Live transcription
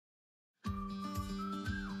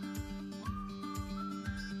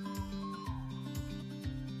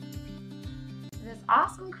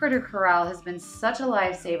awesome Critter Corral has been such a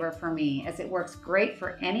lifesaver for me, as it works great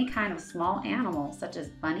for any kind of small animal such as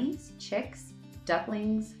bunnies, chicks,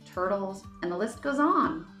 ducklings, turtles, and the list goes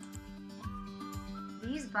on.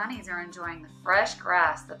 These bunnies are enjoying the fresh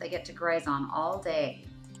grass that they get to graze on all day.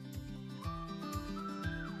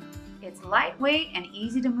 It's lightweight and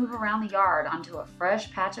easy to move around the yard onto a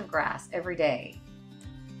fresh patch of grass every day.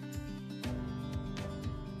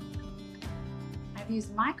 I've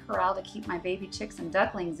used my corral to keep my baby chicks and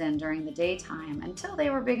ducklings in during the daytime until they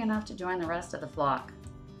were big enough to join the rest of the flock.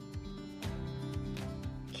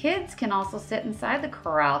 Kids can also sit inside the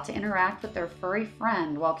corral to interact with their furry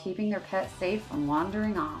friend while keeping their pet safe from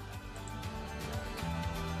wandering off.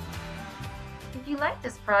 If you like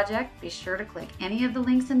this project, be sure to click any of the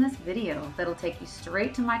links in this video that'll take you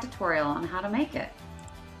straight to my tutorial on how to make it.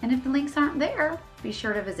 And if the links aren't there, be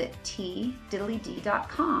sure to visit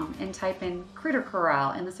TeeDiddlyDee.com and type in Critter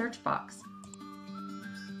Corral in the search box.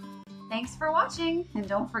 Thanks for watching, and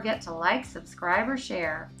don't forget to like, subscribe, or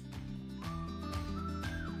share.